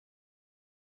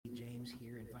James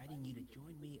here, inviting you to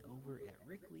join me over at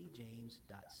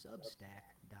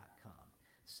rickleejames.substack.com.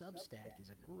 Substack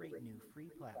is a great new free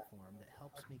platform that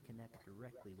helps me connect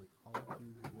directly with all of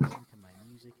you who listen to my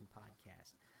music and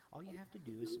podcast. All you have to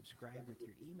do is subscribe with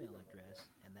your email address,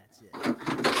 and that's it.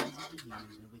 It's easy to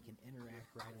use, and we can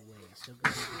interact right away. So go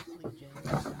to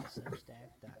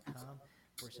rickleejames.substack.com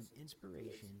for some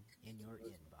inspiration in your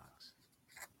inbox.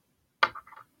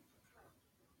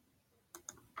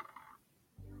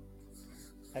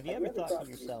 Have you ever thought to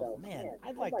yourself, man,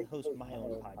 I'd like to host my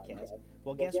own podcast?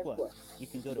 Well, guess what? You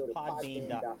can go to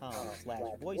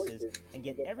podbean.com/voices and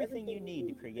get everything you need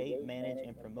to create, manage,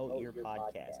 and promote your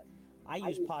podcast. I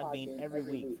use Podbean every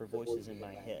week for Voices in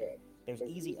My Head. There's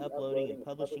easy uploading and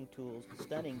publishing tools,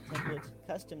 stunning templates,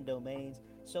 custom domains,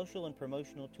 social and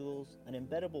promotional tools, an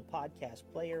embeddable podcast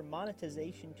player,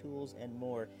 monetization tools, and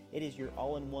more. It is your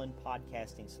all-in-one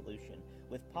podcasting solution.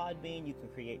 With Podbean, you can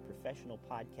create professional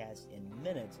podcasts in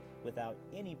minutes without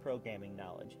any programming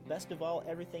knowledge. Best of all,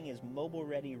 everything is mobile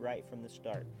ready right from the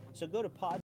start. So go to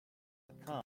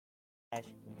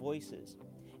podbean.com/voices.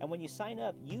 And when you sign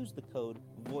up, use the code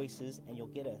VOICES and you'll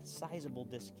get a sizable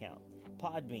discount.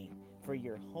 Podbean for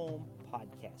your home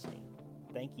podcasting.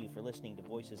 Thank you for listening to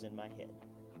Voices in My Head.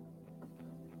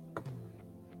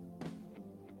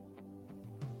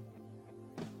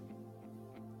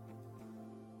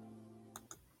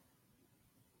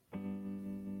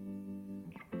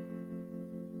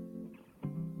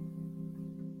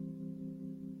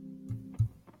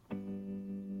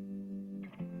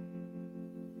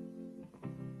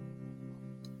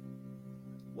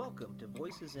 Welcome to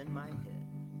Voices in My Head,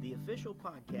 the official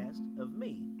podcast of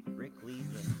me, Rick Lee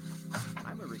James.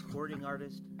 I'm a recording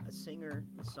artist, a singer,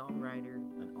 a songwriter,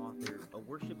 an author, a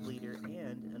worship leader,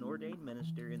 and an ordained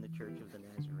minister in the Church of the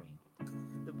Nazarene.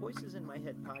 The Voices in My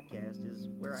Head podcast is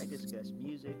where I discuss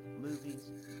music,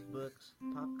 movies, books,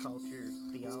 pop culture,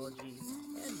 theology,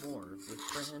 and more with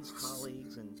friends,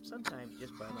 colleagues, and sometimes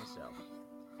just by myself.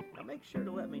 Now make sure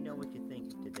to let me know what you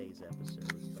think of today's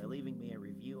episode by leaving me a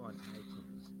review on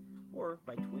iTunes or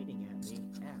by tweeting at me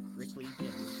at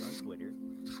rickleejames on Twitter.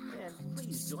 And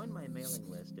please join my mailing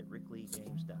list at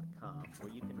rickleejames.com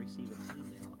where you can receive an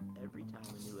email every time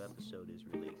a new episode is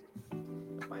released.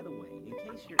 By the way, in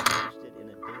case you're interested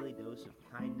in a daily dose of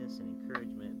kindness and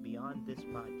encouragement beyond this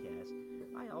podcast,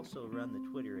 I also run the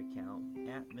Twitter account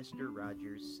at Mr.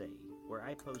 Rogers Say, where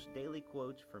I post daily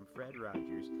quotes from Fred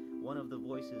Rogers, one of the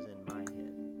voices in my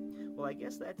head. Well, I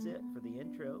guess that's it for the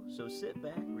intro, so sit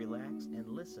back, relax, and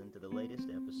listen to the latest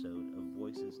episode of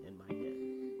Voices in My Head.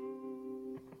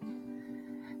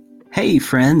 Hey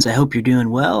friends, I hope you're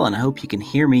doing well, and I hope you can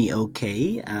hear me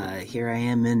okay. Here I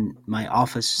am in my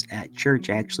office at church,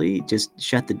 actually. Just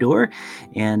shut the door,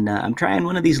 and I'm trying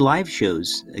one of these live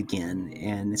shows again,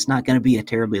 and it's not going to be a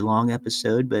terribly long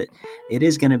episode, but it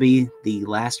is going to be the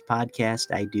last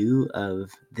podcast I do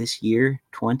of this year,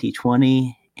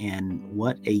 2020, and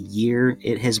what a year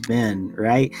it has been,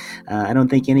 right? I don't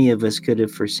think any of us could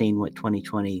have foreseen what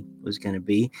 2020 was going to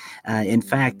be. In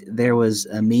fact, there was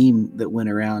a meme that went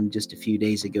around just a few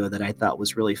days ago that I thought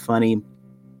was really funny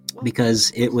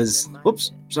because it was,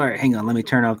 whoops, sorry, hang on, let me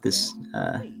turn off this.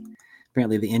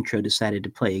 Apparently the intro decided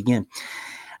to play again.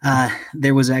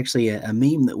 There was actually a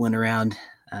meme that went around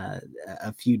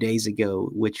a few days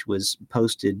ago, which was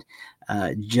posted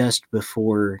just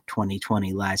before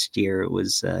 2020 last year. It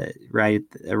was right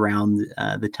around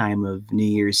the time of New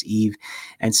Year's Eve,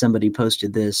 and somebody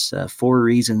posted this 4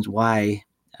 reasons why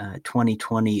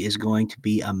 2020 is going to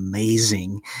be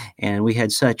amazing. And we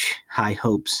had such high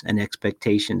hopes and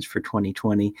expectations for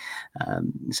 2020.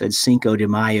 It said Cinco de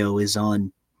Mayo is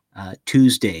on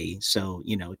Tuesday. So,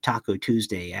 Taco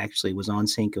Tuesday actually was on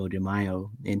Cinco de Mayo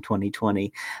in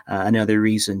 2020. Another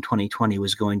reason 2020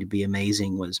 was going to be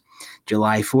amazing was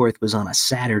July 4th was on a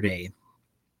Saturday.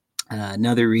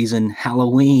 Another reason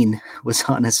Halloween was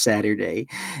on a Saturday,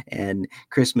 and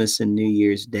Christmas and New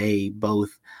Year's Day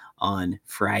both on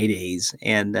Fridays.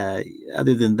 And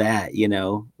other than that,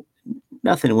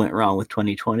 nothing went wrong with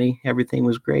 2020. Everything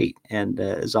was great, and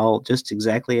is all just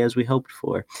exactly as we hoped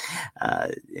for.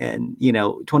 And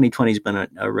 2020 has been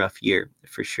a rough year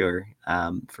for sure,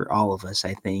 for all of us,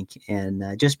 I think. And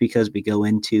just because we go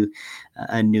into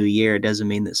a new year doesn't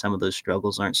mean that some of those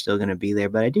struggles aren't still going to be there.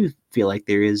 But I do feel like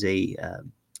there is a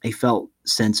felt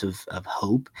sense of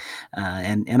hope,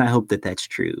 and I hope that that's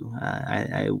true.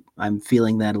 I'm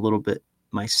feeling that a little bit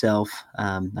myself.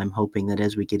 I'm hoping that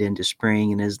as we get into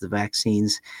spring and as the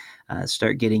vaccines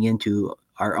start getting into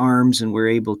our arms and we're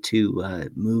able to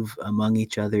move among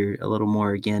each other a little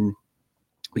more again,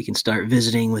 we can start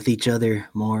visiting with each other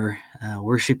more,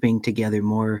 worshiping together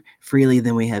more freely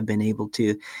than we have been able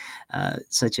to.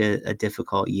 Such a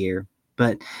difficult year.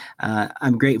 But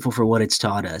I'm grateful for what it's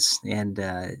taught us. And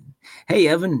hey,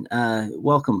 Evan,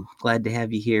 welcome. Glad to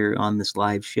have you here on this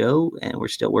live show. And we're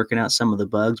still working out some of the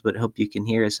bugs, but hope you can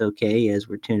hear us okay as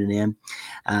we're tuning in.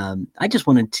 I just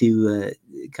wanted to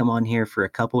come on here for a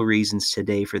couple of reasons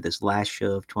today for this last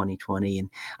show of 2020. And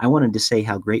I wanted to say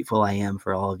how grateful I am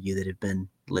for all of you that have been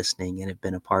listening and have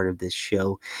been a part of this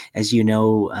show. As you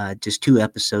know, just 2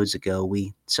 episodes ago,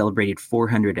 we celebrated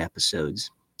 400 episodes.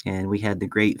 And we had the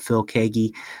great Phil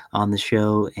Kagi on the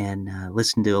show and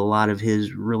listened to a lot of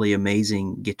his really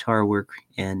amazing guitar work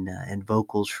and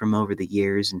vocals from over the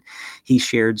years. And he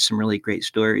shared some really great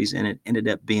stories, and it ended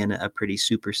up being a pretty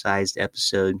supersized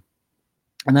episode.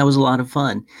 And that was a lot of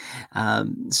fun.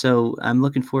 So I'm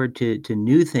looking forward to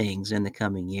new things in the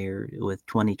coming year with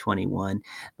 2021.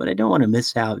 But I don't want to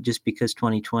miss out just because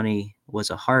 2020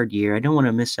 was a hard year. I don't want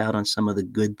to miss out on some of the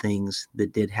good things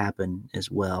that did happen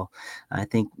as well. I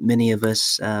think many of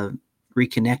us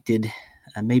reconnected.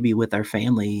 Maybe with our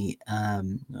family,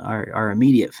 our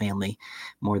immediate family,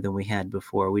 more than we had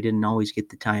before. We didn't always get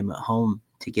the time at home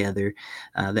together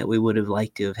that we would have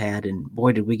liked to have had. And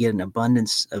boy, did we get an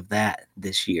abundance of that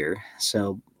this year.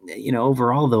 So,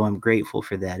 overall, though, I'm grateful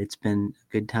for that. It's been a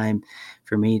good time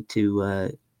for me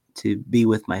to be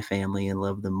with my family and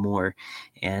love them more,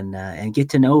 and get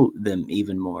to know them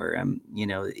even more.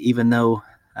 Even though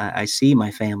I see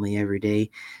my family every day,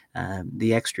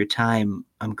 the extra time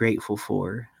I'm grateful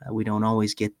for. We don't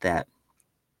always get that.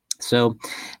 So,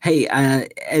 hey,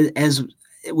 as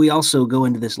we also go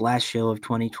into this last show of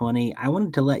 2020, I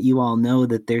wanted to let you all know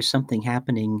that there's something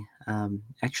happening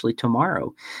actually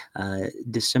tomorrow,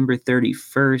 December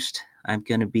 31st. I'm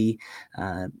going to be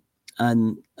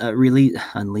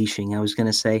unleashing, I was going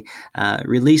to say,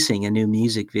 releasing a new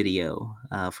music video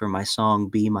for my song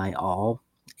Be My All.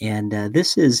 And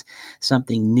this is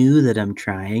something new that I'm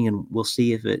trying, and we'll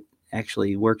see if it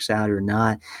actually works out or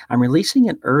not. I'm releasing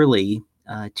it early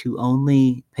to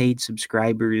only paid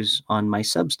subscribers on my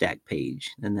Substack page,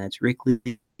 and that's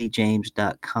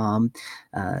rickleejames.com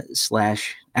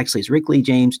actually it's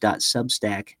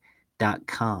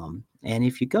rickleejames.substack.com. And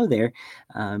if you go there,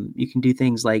 you can do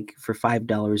things like for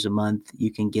 $5 a month,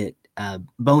 you can get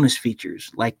bonus features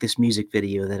like this music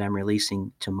video that I'm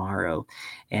releasing tomorrow.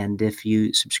 And if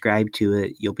you subscribe to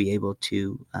it, you'll be able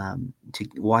to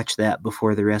watch that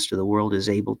before the rest of the world is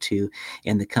able to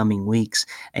in the coming weeks.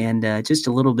 And just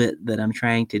a little bit that I'm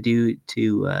trying to do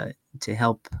to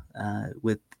help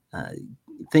with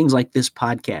things like this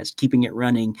podcast, keeping it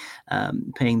running,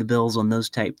 paying the bills on those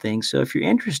type things. So if you're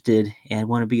interested and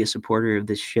want to be a supporter of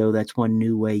this show, that's one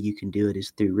new way you can do it is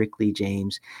through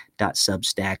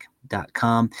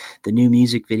rickleejames.substack.com. The new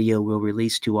music video will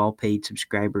release to all paid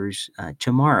subscribers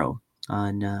tomorrow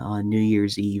on New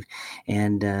Year's Eve,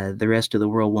 and the rest of the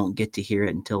world won't get to hear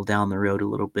it until down the road a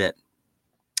little bit.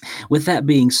 With that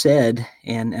being said,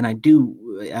 and I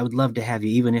would love to have you,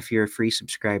 even if you're a free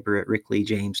subscriber at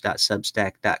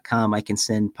rickleejames.substack.com. I can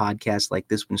send podcasts like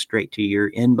this one straight to your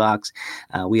inbox.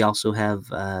 We also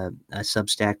have a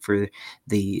Substack for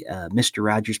the Mr.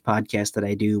 Rogers podcast that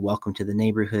I do, Welcome to the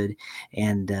Neighborhood,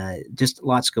 and just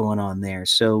lots going on there.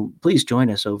 So please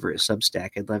join us over at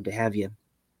Substack. I'd love to have you.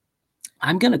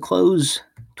 I'm going to close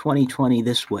 2020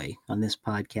 this way on this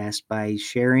podcast by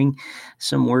sharing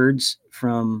some words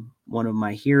from one of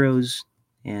my heroes.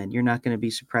 And you're not going to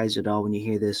be surprised at all when you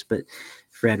hear this, but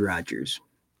Fred Rogers.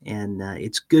 And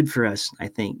it's good for us, I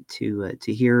think, to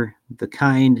hear the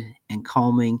kind and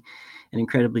calming and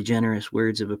incredibly generous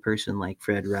words of a person like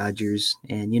Fred Rogers.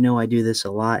 And I do this a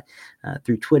lot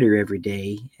through Twitter every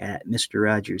day at Mr.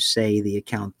 Rogers Say, the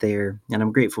account there. And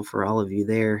I'm grateful for all of you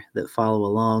there that follow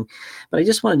along. But I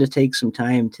just wanted to take some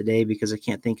time today because I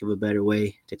can't think of a better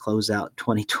way to close out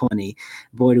 2020.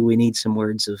 Boy, do we need some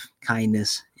words of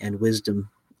kindness and wisdom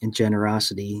and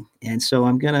generosity. And so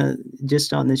I'm going to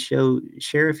just on this show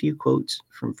share a few quotes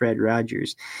from Fred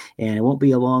Rogers. And it won't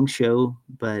be a long show,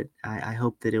 but I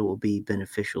hope that it will be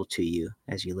beneficial to you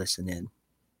as you listen in.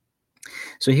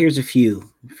 So here's a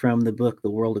few from the book,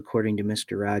 The World According to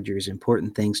Mr. Rogers,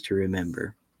 Important Things to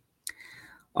Remember.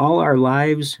 All our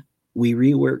lives, we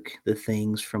rework the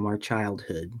things from our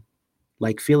childhood,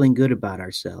 like feeling good about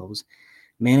ourselves,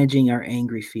 managing our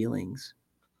angry feelings,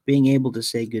 being able to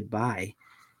say goodbye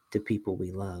to people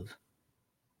we love.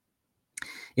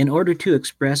 In order to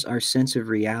express our sense of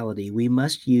reality, we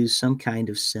must use some kind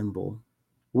of symbol,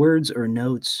 words or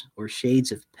notes or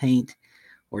shades of paint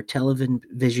or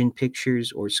television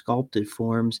pictures or sculpted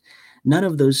forms, none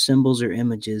of those symbols or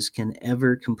images can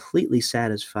ever completely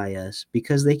satisfy us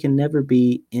because they can never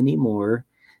be any more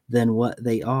than what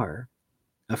they are,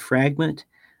 a fragment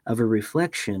of a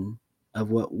reflection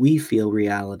of what we feel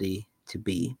reality to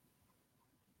be.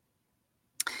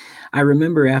 I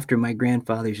remember after my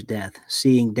grandfather's death,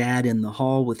 seeing Dad in the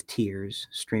hall with tears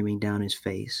streaming down his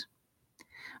face.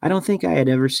 I don't think I had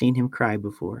ever seen him cry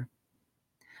before.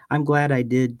 I'm glad I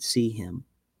did see him.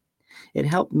 It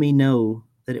helped me know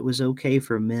that it was okay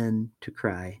for men to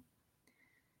cry.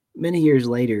 Many years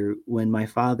later, when my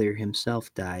father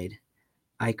himself died,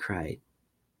 I cried.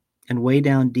 And way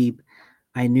down deep,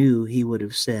 I knew he would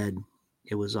have said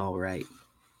it was all right.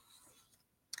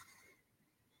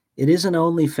 It isn't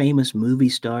only famous movie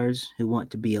stars who want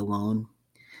to be alone.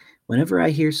 Whenever I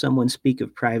hear someone speak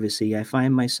of privacy, I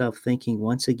find myself thinking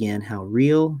once again how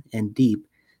real and deep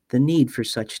the need for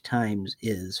such times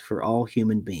is for all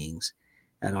human beings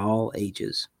at all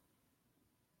ages.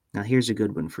 Now, here's a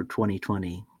good one for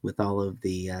 2020 with all of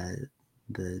the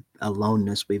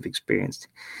aloneness we've experienced.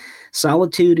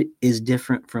 Solitude is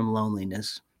different from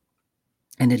loneliness,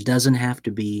 and it doesn't have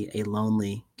to be a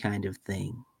lonely kind of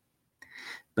thing.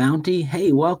 Bounty,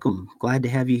 hey, welcome. Glad to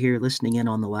have you here listening in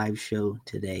on the live show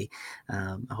today.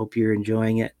 I hope you're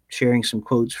enjoying it. Sharing some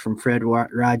quotes from Fred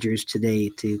Rogers today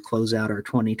to close out our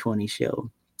 2020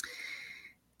 show.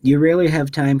 You rarely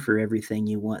have time for everything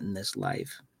you want in this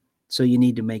life, so you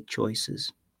need to make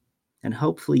choices. And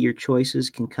hopefully, your choices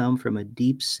can come from a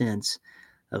deep sense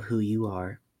of who you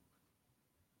are.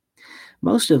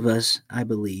 Most of us, I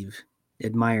believe,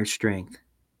 admire strength.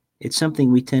 It's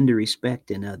something we tend to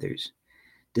respect in others,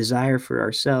 desire for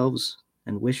ourselves,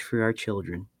 and wish for our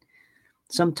children.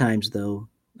 Sometimes, though,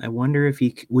 I wonder if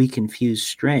we confuse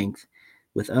strength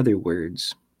with other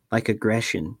words, like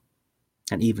aggression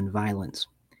and even violence.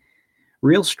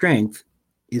 Real strength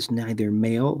is neither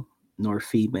male nor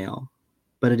female,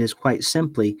 but it is quite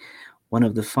simply one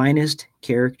of the finest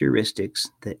characteristics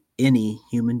that any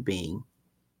human being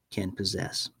can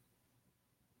possess.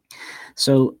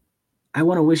 So, I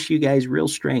want to wish you guys real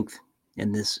strength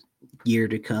in this year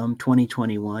to come,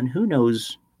 2021. Who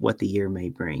knows what the year may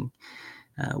bring?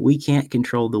 We can't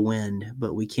control the wind,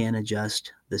 but we can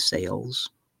adjust the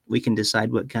sails. We can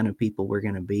decide what kind of people we're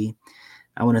going to be.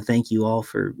 I want to thank you all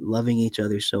for loving each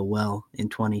other so well in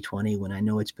 2020 when I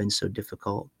know it's been so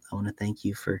difficult. I want to thank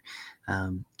you for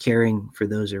caring for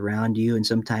those around you. And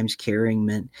sometimes caring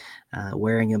meant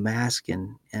wearing a mask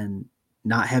and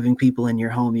not having people in your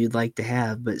home you'd like to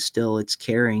have, but still it's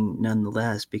caring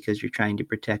nonetheless because you're trying to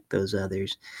protect those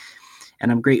others.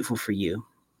 And I'm grateful for you.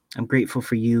 I'm grateful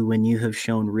for you when you have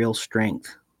shown real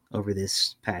strength over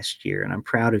this past year. And I'm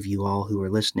proud of you all who are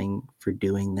listening for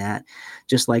doing that.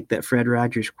 Just like that Fred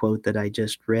Rogers quote that I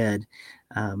just read,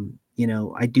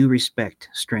 I do respect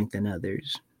strength in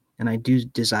others. And I do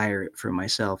desire it for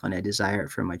myself, and I desire it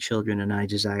for my children, and I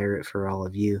desire it for all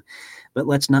of you. But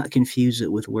let's not confuse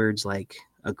it with words like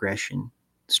aggression.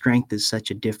 Strength is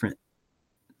such a different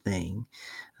thing.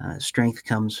 Strength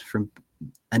comes from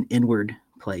an inward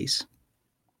place.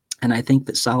 And I think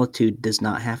that solitude does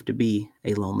not have to be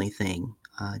a lonely thing,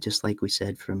 just like we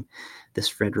said from this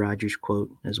Fred Rogers quote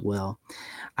as well.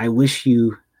 I wish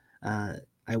you, uh,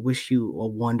 I wish you a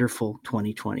wonderful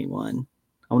 2021.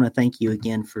 I want to thank you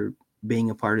again for being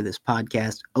a part of this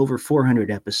podcast. Over 400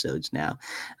 episodes now.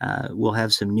 We'll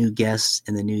have some new guests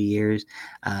in the new years,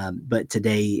 but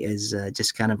today is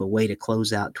just kind of a way to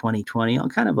close out 2020 on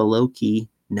kind of a low key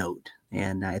note.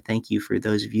 And I thank you for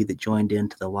those of you that joined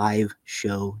into the live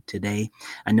show today.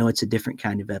 I know it's a different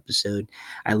kind of episode.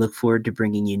 I look forward to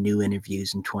bringing you new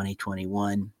interviews in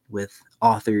 2021 with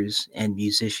authors and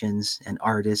musicians and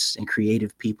artists and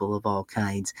creative people of all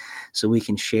kinds so we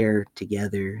can share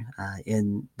together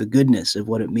in the goodness of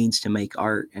what it means to make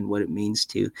art and what it means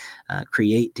to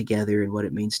create together and what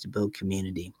it means to build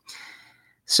community.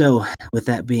 So, with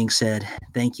that being said,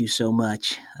 thank you so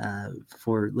much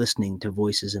for listening to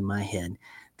Voices in My Head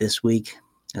this week.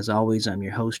 As always, I'm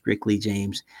your host, Rick Lee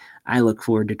James. I look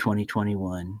forward to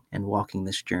 2021 and walking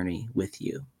this journey with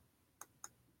you.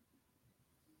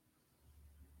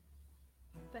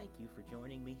 Thank you for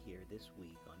joining me here this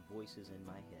week on Voices in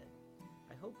My Head.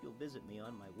 I hope you'll visit me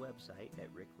on my website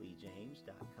at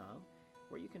rickleejames.com,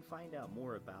 where you can find out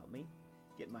more about me,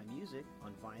 get my music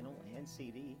on vinyl and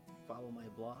CD, follow my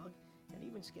blog, and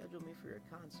even schedule me for a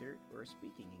concert or a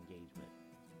speaking engagement.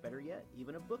 Better yet,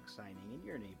 even a book signing in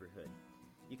your neighborhood.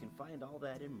 You can find all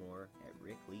that and more at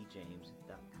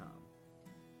rickleejames.com.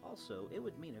 Also, it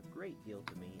would mean a great deal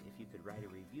to me if you could write a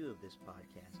review of this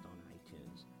podcast on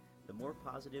iTunes. The more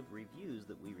positive reviews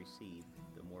that we receive,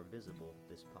 the more visible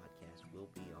this podcast will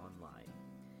be online.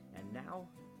 And now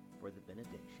for the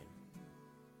benediction.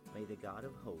 May the God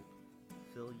of hope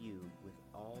fill you with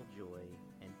all joy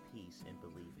and peace in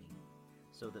believing,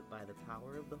 so that by the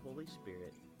power of the Holy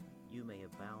Spirit you may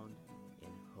abound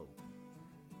in hope.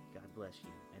 God bless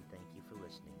you, and thank you for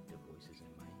listening to Voices in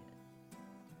My Head.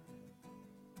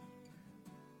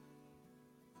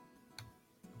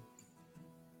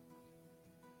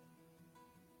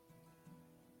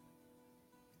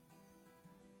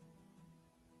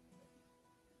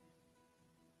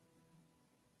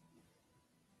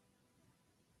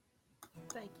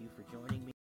 Thank you for joining me